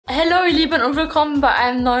Hallo ihr Lieben und willkommen bei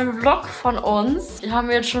einem neuen Vlog von uns. Wir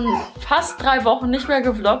haben jetzt schon fast 3 Wochen nicht mehr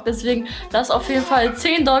gevloggt, deswegen lasst auf jeden Fall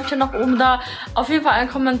 10 Däumchen nach oben da. Auf jeden Fall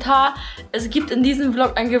einen Kommentar. Es gibt in diesem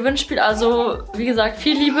Vlog ein Gewinnspiel, also wie gesagt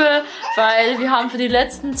viel Liebe, weil wir haben für die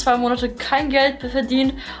letzten 2 Monate kein Geld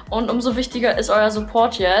verdient und umso wichtiger ist euer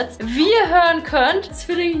Support jetzt. Wie ihr hören könnt,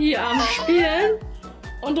 Zwillinge hier am Spielen.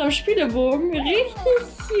 Unterm Spielebogen. Richtig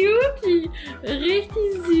cutie. Richtig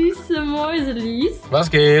süße Mäuselis.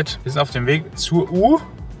 Was geht? Wir sind auf dem Weg zur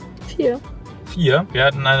U4. Wir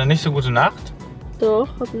hatten eine nicht so gute Nacht. Doch,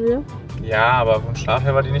 hatten wir. Ja, aber vom Schlaf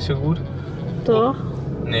her war die nicht so gut. Doch.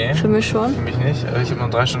 Nee. Für mich schon. Für mich nicht. Ich habe nur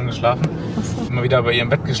 3 Stunden geschlafen. Achso. Immer wieder bei ihrem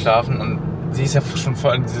Bett geschlafen und sie ist ja schon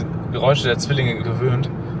voll an diese Geräusche der Zwillinge gewöhnt.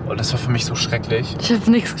 Und das war für mich so schrecklich. Ich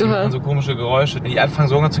habe nichts gehört. Und so komische Geräusche. Die anfangen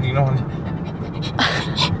so zu gehen noch nicht.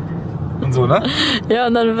 Und so, ne? Ja,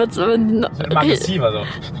 und dann wird's immer aggressiver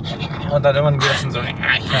so. Und dann irgendwann geht es so, ich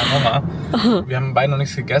habe Hunger. Wir haben beide noch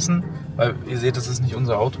nichts gegessen, weil ihr seht, das ist nicht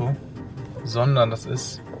unser Auto, sondern das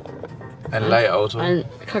ist ein Leihauto.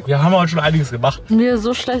 Wir haben heute schon einiges gemacht. Mir ist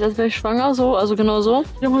so schlecht, als wäre ich schwanger, so, also genau so.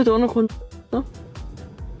 Ich habe heute ohne Grund. Ne?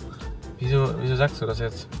 Wieso sagst du das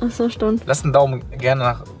jetzt? Achso, stimmt. Lasst einen Daumen gerne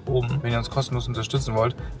nach oben, wenn ihr uns kostenlos unterstützen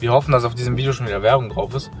wollt. Wir hoffen, dass auf diesem Video schon wieder Werbung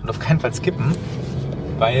drauf ist. Und auf keinen Fall skippen,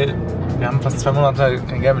 weil wir haben fast 2 Monate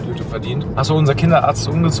kein Geld mit YouTube verdient. Achso, unser Kinderarzt ist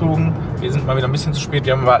umgezogen. Wir sind mal wieder ein bisschen zu spät.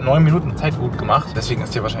 Wir haben aber 9 Minuten Zeit gut gemacht. Deswegen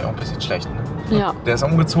ist der wahrscheinlich auch ein bisschen schlecht. Ne? Ja. Der ist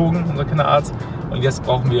umgezogen, unser Kinderarzt. Und jetzt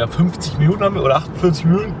brauchen wir 50 Minuten oder 48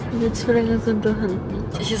 Minuten. Die Zwillinge sind da hinten.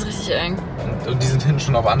 Ich ist richtig eng. Und die sind hinten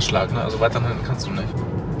schon auf Anschlag. Ne? Also weiter nach hinten kannst du nicht.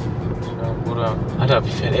 Oder, Alter, wie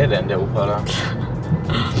fährt er denn, der Opa da?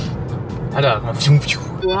 Alter,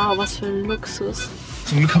 wow, was für ein Luxus.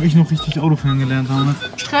 Zum Glück habe ich noch richtig Autofahren gelernt damals.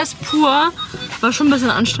 Stress pur. War schon ein bisschen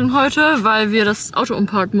anstrengend heute, weil wir das Auto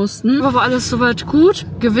umparken mussten. Aber war alles soweit gut.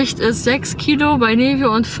 Gewicht ist 6 Kilo bei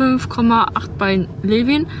Nevio und 5,8 bei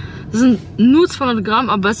Levin. Das sind nur 200 Gramm,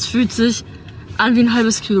 aber es fühlt sich an wie ein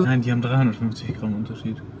halbes Kilo. Nein, die haben 350 Gramm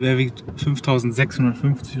Unterschied. Der wiegt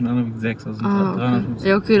 5650 und der andere wiegt 6, also 350. Okay.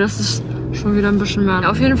 Ja, okay, das ist schon wieder ein bisschen mehr.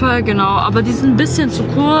 Auf jeden Fall, genau. Aber die sind ein bisschen zu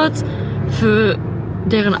kurz für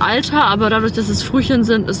deren Alter, aber dadurch, dass es Frühchen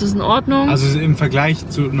sind, ist es in Ordnung. Also im Vergleich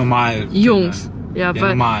zu normal Jungs. Ja,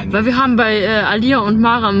 weil wir haben bei Alia und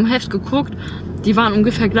Mara im Heft geguckt. Die waren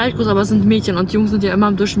ungefähr gleich groß, aber es sind Mädchen und Jungs sind ja immer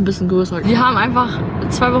im Durchschnitt ein bisschen größer. Wir haben einfach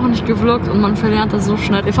 2 Wochen nicht gevloggt und man verlernt das so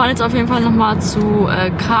schnell. Wir fahren jetzt auf jeden Fall nochmal zu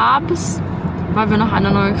Kabs, weil wir nach einer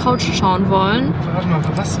neuen Couch schauen wollen. Warte mal,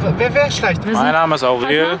 wer schleicht? Mein Name ist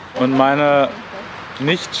Aurel und meine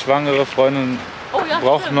nicht schwangere Freundin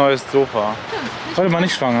braucht ein neues Sofa. Heute mal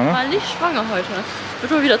nicht schwanger, ne? Mal nicht schwanger heute.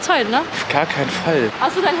 Wird mal wieder Zeit, ne? Auf gar keinen Fall.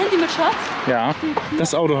 Hast du dein Handy mit Schatz? Ja,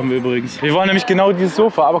 das Auto haben wir übrigens. Wir wollen nämlich genau dieses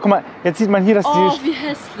Sofa. Aber guck mal, jetzt sieht man hier, dass die... wie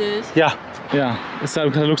hässlich. Ja, ist da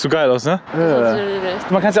im Katalog so geil aus, ne?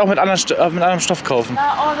 Man kann es ja auch mit anderem Stoff kaufen.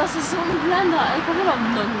 Ja, oh, das ist so ein Blender, ey.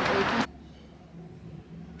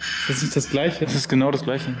 Das ist nicht das Gleiche. Das ist genau das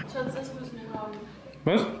Gleiche. Schatz, das müssen wir haben.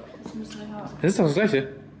 Was? Das müssen wir haben. Das ist doch das Gleiche.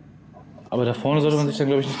 Aber da vorne sollte man sich dann,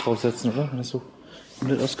 glaube ich, nicht draufsetzen, oder? Wenn das so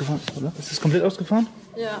komplett ausgefahren ist, oder? Ist das komplett ausgefahren?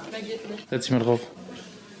 Ja, mehr geht nicht. Setz dich mal drauf.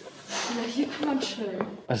 Ja, hier kann man chillen.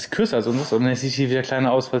 Das ist kürzer als unseres, und dann sieht hier wieder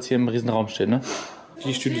kleiner aus, weil es hier im riesen Raum steht, ne?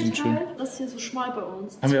 Die Stühle sind schön. Das ist hier so schmal bei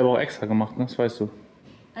uns. Haben wir aber auch extra gemacht, ne? Das weißt du.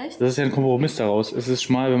 Echt? Das ist ja ein Kompromiss daraus. Es ist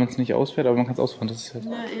schmal, wenn man es nicht ausfährt, aber man kann es ausfahren. Das ist halt.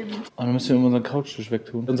 Ja, eben. Und dann müssen wir immer unseren Couchtisch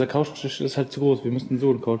wegtun. Unser Couchtisch ist halt zu groß. Wir müssten so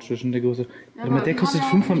einen Couchtisch in der Größe. Ja, der kostet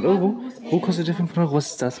 500 Euro. Wo kostet der 500 Euro?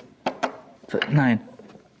 Was ist das? Nein.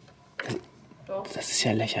 Das ist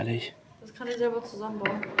ja lächerlich. Das kann ich selber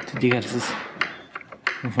zusammenbauen. Digga, das ist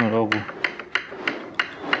 500 Euro.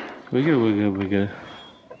 Wiggle.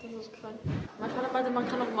 Das ist klein. Mein Vater meinte, man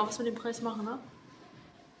kann auch mal was mit dem Preis machen, ne?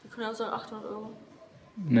 Wir können ja auch sagen 800 Euro.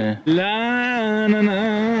 Nee.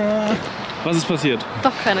 Was ist passiert?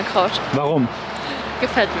 Doch keine Couch. Warum?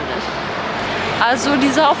 Gefällt mir nicht. Also die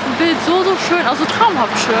sah auf dem Bild so schön, also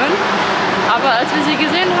traumhaft schön. Aber als wir sie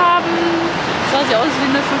gesehen haben, sah sie aus wie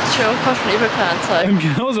eine 50 Euro Couch von eBay Kleinanzeigen.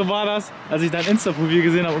 Genau so war das, als ich dein Insta-Profil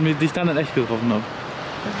gesehen habe und dich dann in echt getroffen habe.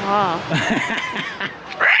 Wow.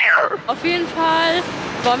 Auf jeden Fall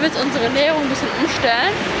wollen wir jetzt unsere Ernährung ein bisschen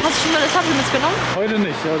umstellen. Hast du schon mal das Supplements genommen? Heute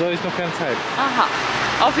nicht, aber da habe ich noch keine Zeit. Aha.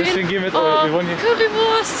 Deswegen gehen wir jetzt, wir wollen hier...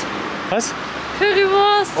 Currywurst. Was?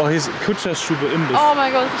 Currywurst. Oh, hier ist Kutscherstube Imbiss. Oh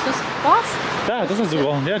mein Gott, riecht das... Was? Da, das ist so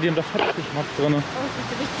brauchen. Ja, die haben da Fettschmatz drin.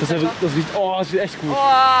 Das riecht, oh, das riecht echt gut.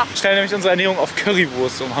 Oh. Stellen nämlich unsere Ernährung auf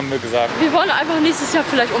Currywurst um, haben wir gesagt. Wir wollen einfach nächstes Jahr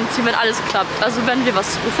vielleicht umziehen, wenn alles klappt. Also wenn wir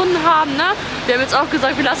was gefunden haben, ne? Wir haben jetzt auch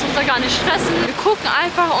gesagt, wir lassen uns da gar nicht stressen. Wir gucken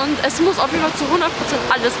einfach und es muss auf jeden Fall zu 100%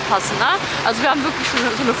 alles passen, ne? Also wir haben wirklich schon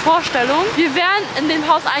so eine Vorstellung. Wir wären in dem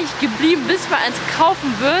Haus eigentlich geblieben, bis wir eins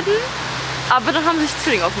kaufen würden. Aber dann haben sich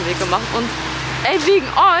Zwillinge auf den Weg gemacht. Und ey, wegen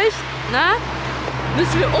euch, ne?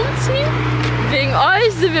 Müssen wir umziehen? Wegen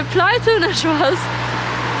euch sind wir pleite, ne Spaß.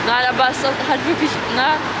 Nein, aber es ist halt wirklich,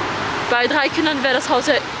 ne? Bei 3 Kindern wäre das Haus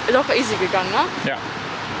ja locker easy gegangen, ne? Ja.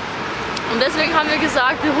 Und deswegen haben wir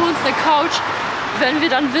gesagt, wir holen uns eine Couch, wenn wir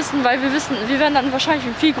dann wissen, weil wir wissen, wir werden dann wahrscheinlich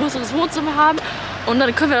ein viel größeres Wohnzimmer haben. Und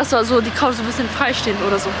dann können wir das so, die Couch so ein bisschen freistehen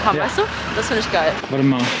oder so haben, ja. Weißt du? Das finde ich geil. Warte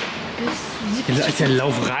mal. Jetzt ist ja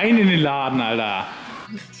Lauf rein in den Laden, Alter.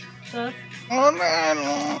 Oh nein.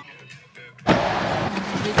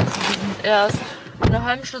 Wir sind erst in einer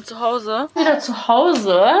halben Stunde zu Hause. Wieder zu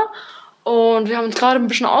Hause. Und wir haben uns gerade ein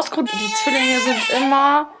bisschen ausgeruht. Die Zwillinge sind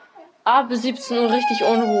immer ab 17 Uhr richtig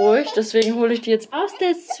unruhig. Deswegen hole ich die jetzt aus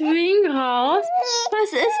der Swing raus.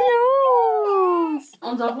 Was ist los?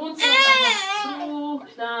 Unser Wohnzimmer ist einfach zu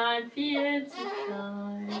klein. Viel zu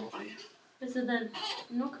klein. Willst du denn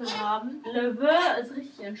Nuckel haben? Löwe ist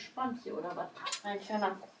richtig entspannt hier, oder was? Ein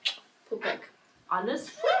kleiner Puppek. Alles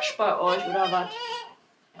frisch bei euch, oder was?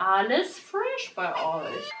 Alles frisch bei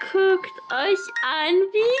euch. Guckt euch an,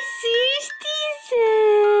 wie süß die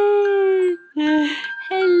sind.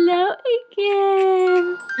 Hello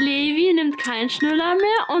again. Levi nimmt keinen Schnuller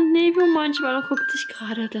mehr und Nevo manchmal guckt sich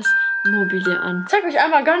gerade das Mobile an. Ich zeige euch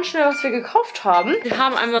einmal ganz schnell, was wir gekauft haben. Wir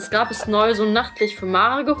haben einmal, es gab es neu, so ein Nachtlicht für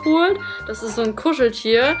Mara geholt. Das ist so ein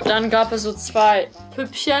Kuscheltier. Dann gab es so 2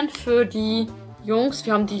 Püppchen für die Jungs.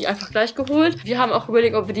 Wir haben die einfach gleich geholt. Wir haben auch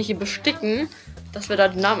überlegt, ob wir die hier besticken, dass wir da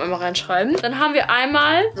den Namen einmal reinschreiben. Dann haben wir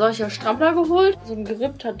einmal solche Strampler geholt. So ein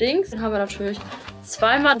gerippter Dings. Dann haben wir natürlich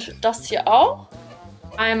zweimal das hier auch.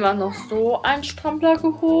 Einmal noch so einen Strampler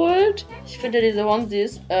geholt. Ich finde diese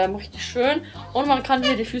Onesies richtig schön. Und man kann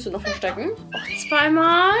hier die Füße noch verstecken. Auch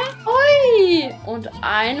zweimal. Ui! Und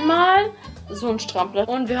einmal so ein Strampler.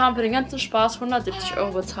 Und wir haben für den ganzen Spaß 170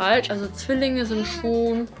 € bezahlt. Also Zwillinge sind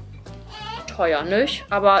schon teuer, nicht?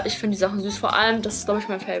 Aber ich finde die Sachen süß. Vor allem, das ist, glaube ich,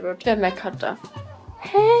 mein Favorite. Der Mac hat da.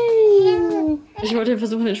 Hey! Ich wollte dir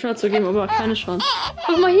versuchen, den Schmerz zu geben, aber keine Chance.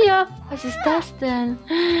 Guck mal hier. Was ist das denn?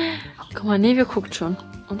 Guck mal, Nevio guckt schon.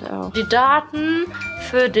 Und er auch. Die Daten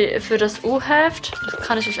für das U-Heft, das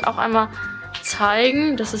kann ich euch auch einmal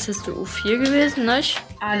zeigen. Das ist jetzt der U4 gewesen, nicht?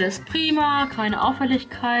 Alles prima, keine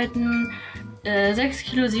Auffälligkeiten.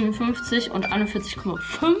 6,57 Kilo und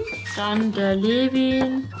 41,5. Dann der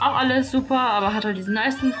Levin. Auch alles super, aber hat halt diesen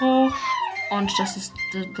Leistenbruch. Und das sind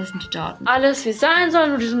die Daten. Alles wie es sein soll,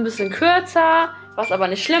 nur die sind ein bisschen kürzer. Was aber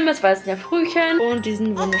nicht schlimm ist, weil es sind ja Frühchen. Und die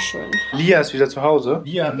sind wunderschön. Lia ist wieder zu Hause.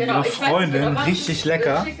 Lia hat ihre Freundin, richtig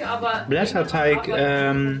lecker. Blätterteig,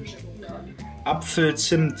 Apfel,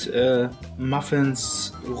 Zimt,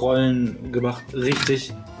 Muffins, Rollen gemacht.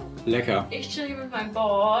 Richtig lecker. Ich chill hier mit meinen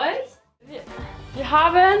Boys. Wir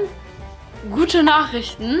haben gute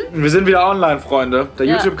Nachrichten. Wir sind wieder online, Freunde. Der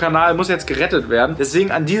YouTube Kanal muss jetzt gerettet werden.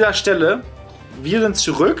 Deswegen an dieser Stelle, wir sind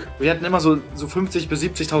zurück. Wir hatten immer so 50.000 bis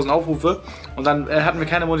 70.000 Aufrufe. Und dann hatten wir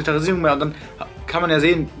keine Monetarisierung mehr. Und dann kann man ja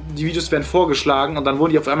sehen, die Videos werden vorgeschlagen. Und dann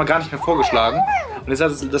wurden die auf einmal gar nicht mehr vorgeschlagen. Und jetzt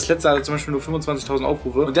hat das letzte hatte zum Beispiel nur 25.000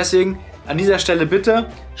 Aufrufe. Und deswegen an dieser Stelle bitte,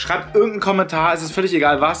 schreibt irgendeinen Kommentar. Es ist völlig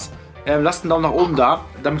egal was. Lasst einen Daumen nach oben da.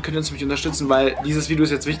 Damit könnt ihr uns nämlich unterstützen, weil dieses Video ist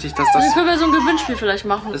jetzt wichtig, dass das... Dann können wir so ein Gewinnspiel vielleicht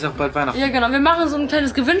machen. Das ist auch bald Weihnachten. Ja, genau. Wir machen so ein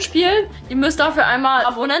kleines Gewinnspiel. Ihr müsst dafür einmal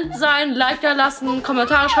Abonnent sein, Like da lassen,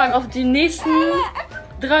 Kommentare schreiben auf die nächsten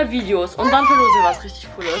 3 Videos. Und dann verlosen wir was richtig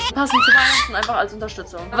Cooles. Passend zu Weihnachten einfach als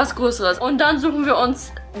Unterstützung. Was Größeres. Und dann suchen wir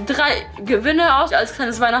uns 3 Gewinne aus als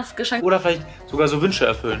kleines Weihnachtsgeschenk. Oder vielleicht sogar so Wünsche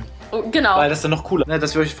erfüllen. Oh, genau. Weil das ist dann noch cooler, ne?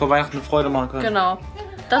 Dass wir euch vor Weihnachten eine Freude machen können. Genau.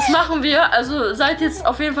 Das machen wir, also seid jetzt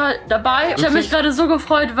auf jeden Fall dabei. Ich habe mich gerade so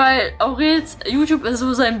gefreut, weil Aurels YouTube ist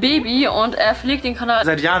so sein Baby und er pflegt den Kanal.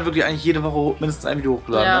 Seit Jahren wirklich eigentlich jede Woche mindestens ein Video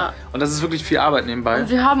hochgeladen. Ja. Ne? Und das ist wirklich viel Arbeit nebenbei. Und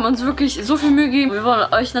wir haben uns wirklich so viel Mühe gegeben. Wir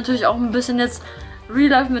wollen euch natürlich auch ein bisschen jetzt Real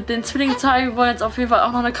Life mit den Zwillingen zeigen. Wir wollen jetzt auf jeden Fall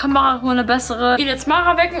auch noch eine Kamera holen, eine bessere. Wir gehen jetzt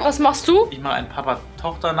Mara wecken. Was machst du? Ich mache einen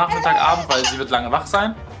Papa-Tochter-Nachmittag-Abend, weil sie wird lange wach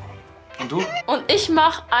sein. Und du? Und ich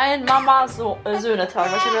mache einen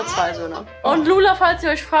Mama-Söhne-Tag, weil ich habe ja 2 Söhne. Und Lula, falls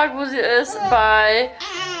ihr euch fragt, wo sie ist,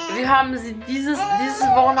 wir haben sie diese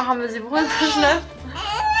Woche haben wir sie wohin verschleppt?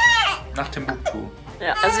 Nach Timbuktu.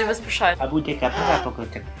 Ja, also ihr wisst Bescheid.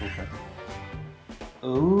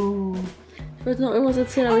 Ich wollte noch irgendwas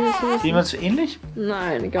erzählen, aber ich jetzt vergessen. Sehen wir uns ähnlich?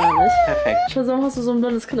 Nein, gar nicht. Perfekt. Schatz, warum hast du so ein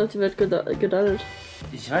blondes Kind auf die Welt gedaddelt?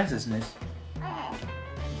 Ich weiß es nicht.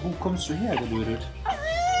 Wo kommst du her, gedödelt?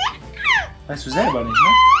 Weißt du selber nicht, ne?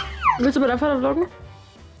 Willst du bei deinem Vater vloggen?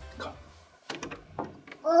 Komm.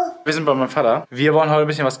 Wir sind bei meinem Vater. Wir wollen heute ein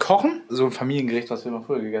bisschen was kochen. So ein Familiengericht, was wir mal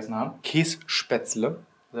früher gegessen haben. Kässpätzle.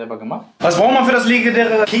 Selber gemacht. Was braucht man für das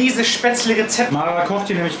legendäre Käsespätzle-Rezept? Mara kocht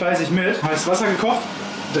hier nämlich fleißig mit. Heißt Wasser gekocht.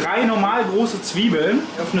 3 normal große Zwiebeln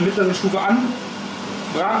auf eine mittlere Stufe an.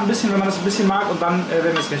 Braten ein bisschen, wenn man das ein bisschen mag, und dann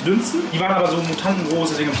werden wir es gleich dünsten. Die waren aber so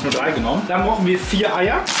mutantengroß, deswegen habe ich nur 3 genommen. Dann brauchen wir 4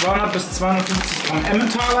 Eier, 200 bis 250 Gramm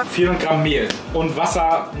Emmentaler, 400 Gramm Mehl und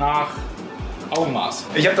Wasser nach Augenmaß.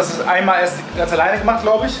 Ich habe das einmal erst ganz alleine gemacht,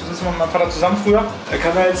 glaube ich. Sonst war mit meinem Vater zusammen früher. Er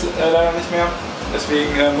kann da jetzt leider nicht mehr.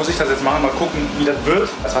 Deswegen muss ich das jetzt machen, mal gucken, wie das wird.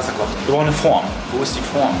 Das Wasser kocht. Wir brauchen eine Form. Wo ist die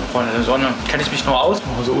Form? Freunde der Sonne. Kenne ich mich noch aus?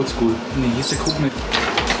 Oh, so oldschool. Nee, hier ist der Krug mit.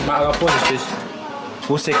 Mal aber vorsichtig.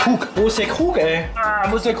 Wo ist der Krug? Wo ist der Krug, ey? Ah,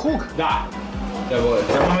 wo ist der Krug? Da. Jawohl.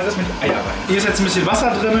 Dann machen wir das mit Eier rein. Hier ist jetzt ein bisschen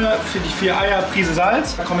Wasser drin für die 4 Eier, Prise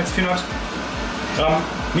Salz. Da kommen jetzt 400 Gramm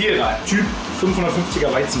Mehl rein. Typ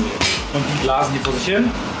 550er Weizenmehl. Und die blasen hier vor sich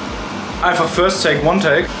hin. Einfach First Take, One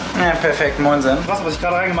Take. Ja, perfekt, moin Sen. Das, was ich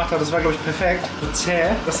gerade reingemacht habe, das war, glaube ich, perfekt. So zäh,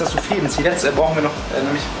 dass das so Fäden zieht. Jetzt brauchen wir noch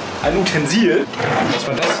nämlich ein Utensil. Was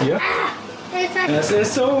war das hier? Es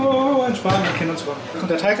ist so entspannt, wir kennen uns über. Da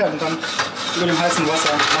kommt der Teig rein und dann über dem heißen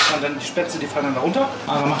Wasser macht man dann die Spätzle, die fallen dann da runter.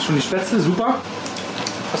 Mara macht schon die Spätzle, super.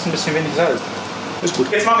 Fast ein bisschen wenig Salz. Ist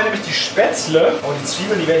gut. Jetzt machen wir nämlich die Spätzle. Oh, die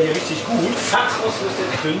Zwiebeln, die werden hier richtig gut.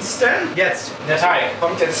 Fettrostet dünsten. Jetzt, der Teig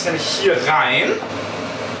kommt jetzt nämlich hier rein.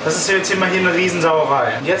 Das ist jetzt immer hier eine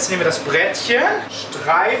Riesensauerei. Und jetzt nehmen wir das Brettchen,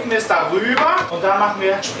 streifen es darüber und dann machen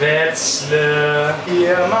wir Spätzle.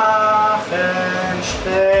 Wir machen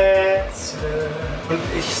Spätzle. Und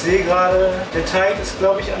ich sehe gerade, der Teig ist,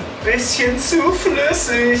 glaube ich, ein bisschen zu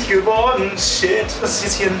flüssig geworden. Shit. Das ist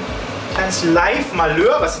jetzt hier ein kleines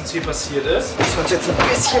Live-Malheur, was uns hier passiert ist. Das ist uns jetzt ein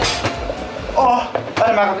bisschen... Oh,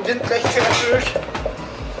 warte mal, wir sind gleich fertig.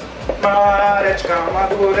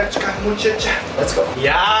 Let's go.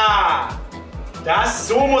 Ja!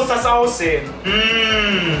 So muss das aussehen.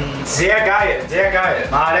 Sehr geil, sehr geil.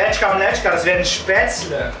 Mareczka und Letschka, das werden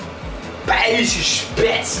Spätzle. Bayerische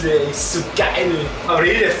Spätzle, ist so geil.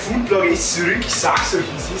 Aurel, der Foodblogger, ist zurück. Ich sag's euch,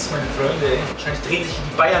 wie es ist, meine Freunde. Wahrscheinlich drehen sich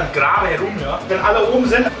die Bayern gerade herum, ja. Wenn alle oben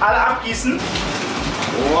sind, alle abgießen.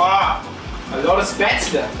 Wow! A lot of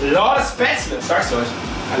Spätzle. A lot of Spätzle. Ich sag's euch.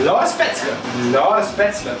 A lot of Spätzle. A lot of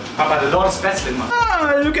Spätzle. Papa hat a lot of Spätzle gemacht.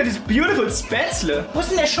 Ah, look at this beautiful Spätzle. Wo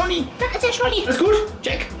ist denn der Schoni? Da ist der Schoni. Alles gut?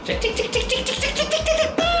 Check. Check, check, check, check, check, check, check, check,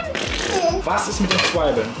 check. Was ist mit den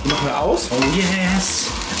Zwiebeln? Die machen wir aus. Oh yes.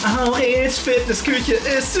 Aurels Fitnessküche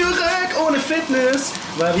ist zurück ohne Fitness.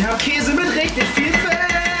 Weil wir haben Käse mit richtig viel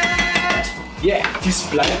Fett. Yeah. Dies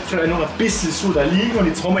bleibt vielleicht noch ein bisschen so da liegen. Und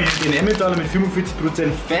jetzt haben wir hier den Emmentaler mit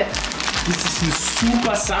 45% Fett. Das ist eine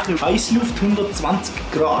super Sache. Heißluft 120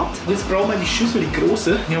 Grad. Jetzt brauchen wir die Schüssel, die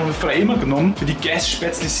große. Die haben wir frei immer genommen. Für die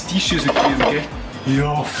Gasspätzle ist die Schüssel gewesen, gell?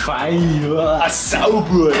 Ja, fein, ja.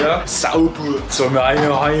 Sauber, ja. Sauber. Sollen wir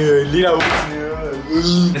eine Lederhosen,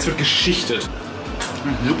 ja. Jetzt wird geschichtet.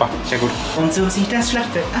 Super, sehr gut. Und so sieht das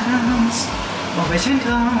Schlachtfeld aus. Oh, welch ein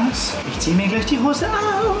Graus. Ich ziehe mir gleich die Hose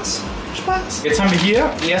aus. Spaß. Jetzt haben wir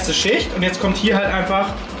hier die erste Schicht und jetzt kommt hier halt einfach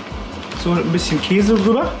so ein bisschen Käse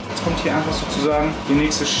rüber. Jetzt kommt hier einfach sozusagen die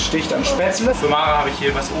nächste Schicht an Spätzle. Für Mara habe ich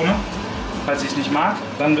hier was ohne, falls ich es nicht mag.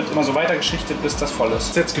 Dann wird immer so weiter geschichtet, bis das voll ist. Das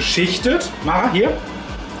ist jetzt geschichtet. Mara, hier.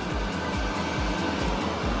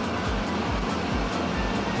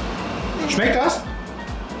 Schmeckt das?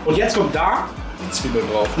 Und jetzt kommt da die Zwiebeln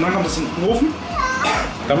drauf. Und dann kommt das in den Ofen.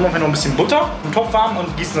 Dann machen wir noch ein bisschen Butter im Topf warm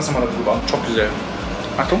und gießen das nochmal darüber. Chop-Gesell.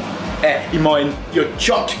 Achtung. Ich mein, ja,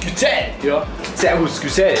 Chop-Gesell. Ja. Servus,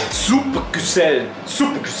 Gesell. Super Gesell.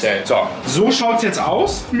 Super Gesell. So schaut es jetzt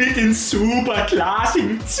aus. Mit den super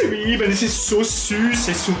glasigen Zwiebeln. Es ist so süß, es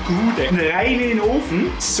ist so gut, ey. Und rein in den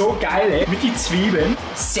Ofen. So geil, ey. Mit den Zwiebeln.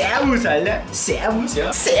 Servus, Alter. Servus,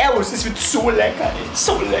 ja. Servus, es wird so lecker, ey.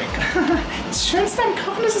 So lecker. Das Schönste am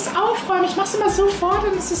Kochen ist das Aufräumen. Ich mach's immer sofort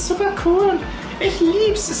und es ist super cool. Und ich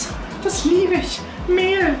lieb's. Das liebe ich.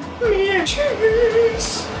 Mehl. Mehl.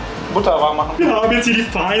 Tschüss. Butter warm machen. Wir haben jetzt hier die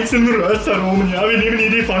feinsten Röstaromen. Ja, wir nehmen hier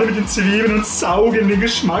die Pfanne mit den Zwiebeln und saugen den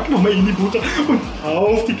Geschmack nochmal in die Butter und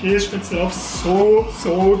auf die Käsespätzle drauf. So,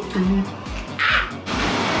 so gut.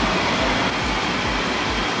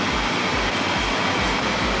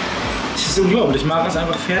 Das ist unglaublich. Mara ist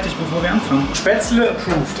einfach fertig, bevor wir anfangen. Spätzle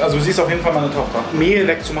approved. Also du siehst auf jeden Fall meine Tochter. Mehl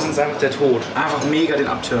wegzumachen ist einfach der Tod. Einfach mega den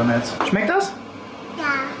Abturn jetzt. Schmeckt das? Ja.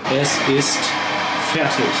 Es ist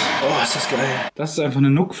fertig. Oh, ist das geil. Das ist einfach eine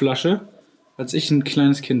Nuckflasche als ich ein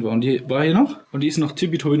kleines Kind war. Und die war hier noch. Und die ist noch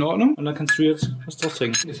tippitopp in Ordnung. Und dann kannst du jetzt was draus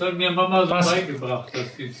trinken. Das hat mir Mama so beigebracht,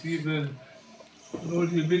 dass die Zwiebeln nur in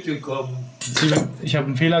die Mitte kommen. Ich habe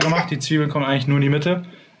einen Fehler gemacht. Die Zwiebeln kommen eigentlich nur in die Mitte.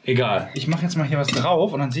 Egal. Ich mache jetzt mal hier was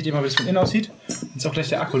drauf. Und dann seht ihr mal, wie es von innen aussieht. Jetzt ist auch gleich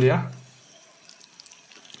der Akku leer.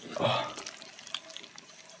 Oh.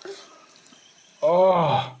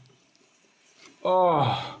 Oh. Oh.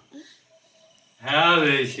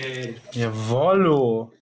 Herrlich, ey. Jawollo.